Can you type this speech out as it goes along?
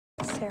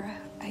Sarah,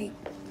 I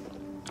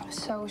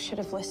so should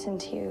have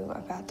listened to you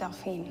about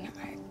Delphine.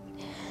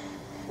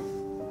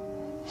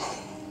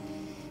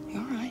 You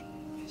all right?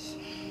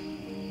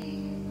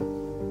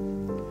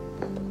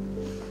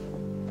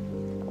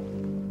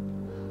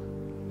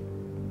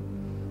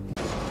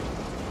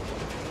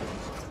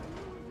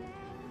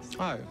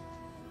 Oh.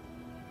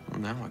 Well,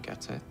 now I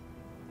get it.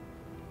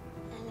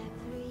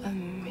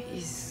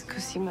 Is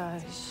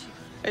Cosima...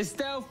 It's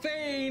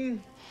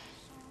Delphine!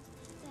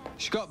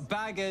 She got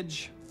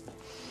baggage.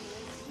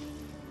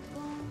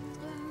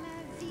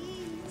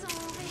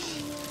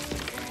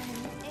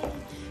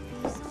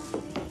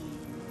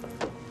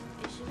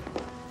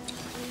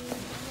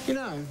 You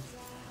know,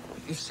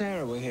 if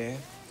Sarah were here,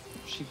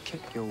 she'd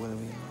kick your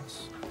willy-nilly.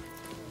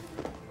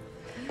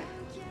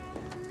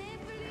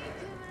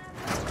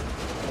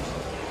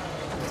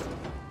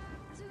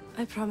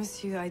 I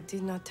promise you I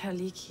did not tell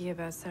Leaky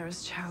about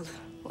Sarah's child.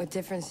 What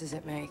difference does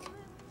it make?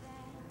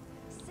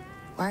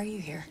 Why are you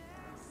here?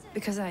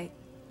 Because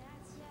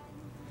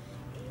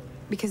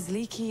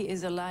Leaky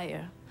is a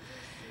liar.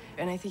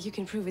 And I think you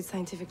can prove it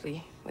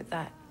scientifically with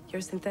that. Your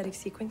synthetic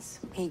sequence.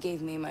 He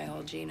gave me my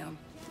whole genome.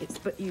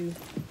 But you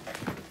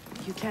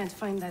can't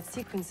find that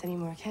sequence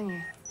anymore, can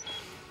you?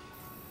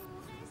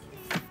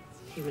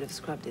 He would have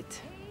scrubbed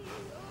it.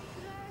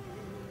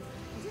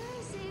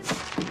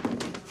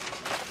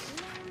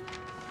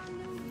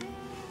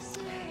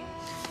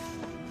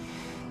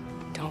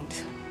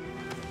 Don't.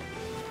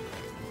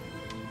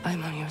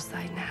 I'm on your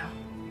side now.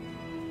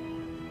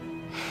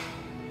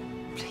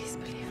 Please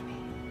believe me.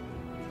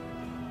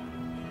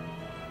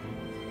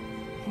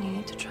 And you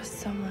need to trust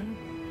someone.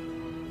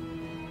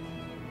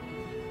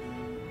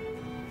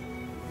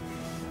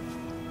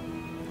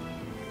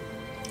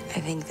 I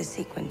think the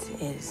sequence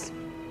is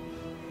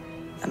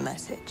a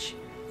message.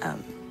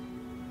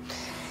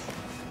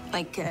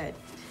 Like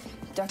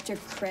Dr.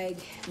 Craig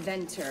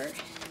Venter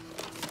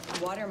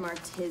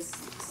watermarked his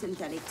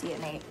synthetic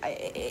DNA.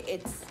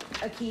 It's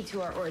a key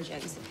to our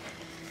origins.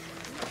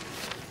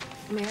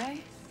 May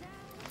I?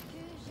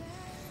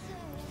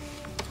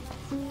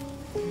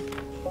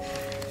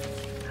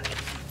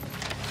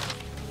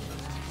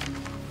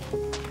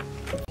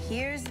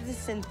 Here's the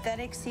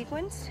synthetic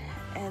sequence,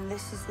 and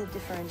this is the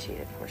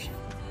differentiated portion.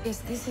 Yes,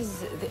 this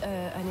is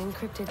an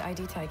encrypted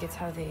ID tag. It's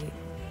how they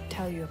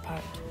tell you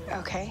apart.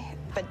 Okay,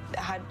 but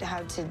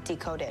how to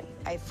decode it?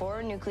 I have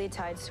 4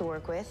 nucleotides to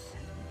work with.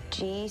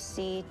 G,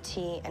 C,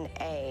 T, and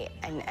A,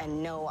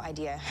 and no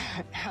idea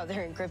how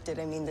they're encrypted.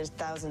 I mean, there's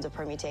thousands of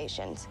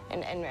permutations,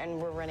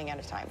 and we're running out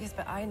of time. Yes,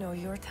 but I know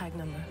your tag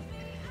number.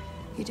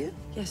 You do?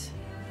 Yes,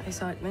 I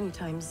saw it many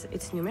times.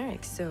 It's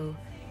numeric, so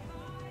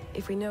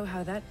if we know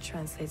how that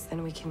translates,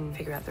 then we can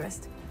figure out the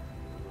rest.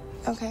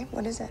 Okay,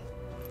 what is it?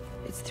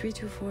 It's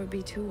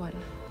 324B21.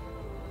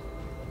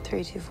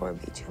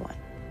 324B21.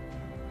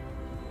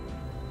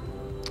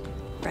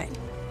 Right.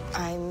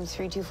 I'm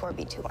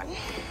 324B21.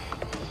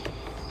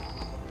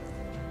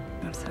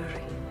 I'm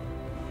sorry.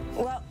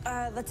 Well,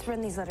 let's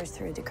run these letters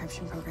through a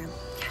decryption program.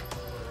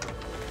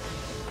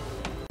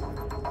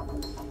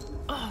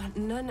 Oh,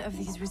 none of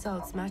these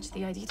results match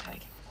the ID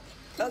tag.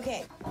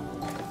 Okay,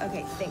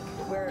 think.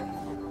 We're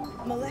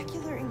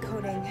molecular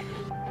encoding.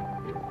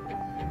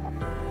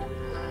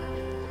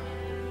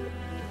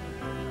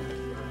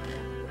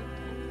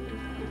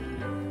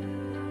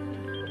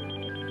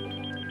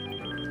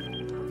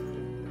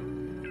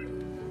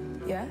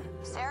 Yeah?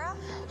 Sarah,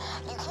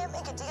 you can't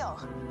make a deal.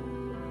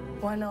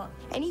 Why not?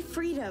 Any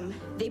freedom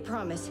they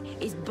promise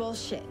is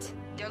bullshit.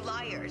 They're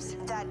liars.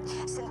 That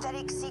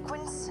synthetic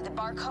sequence, the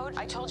barcode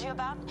I told you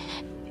about,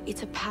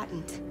 it's a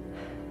patent.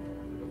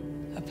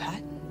 A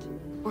patent?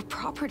 We're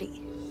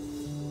property.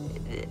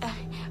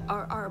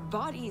 Our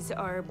bodies,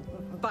 our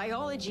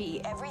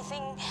biology,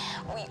 everything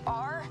we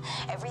are,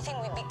 everything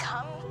we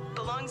become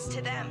belongs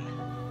to them.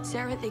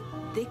 Sarah,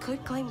 they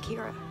could claim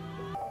Kira.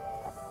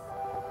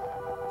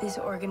 This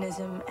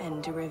organism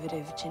and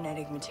derivative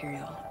genetic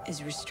material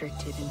is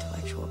restricted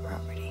intellectual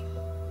property.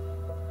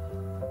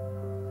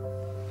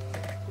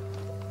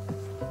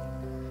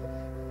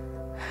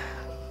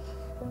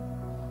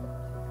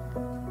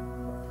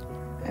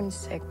 I'm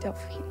sick,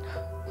 Delphine.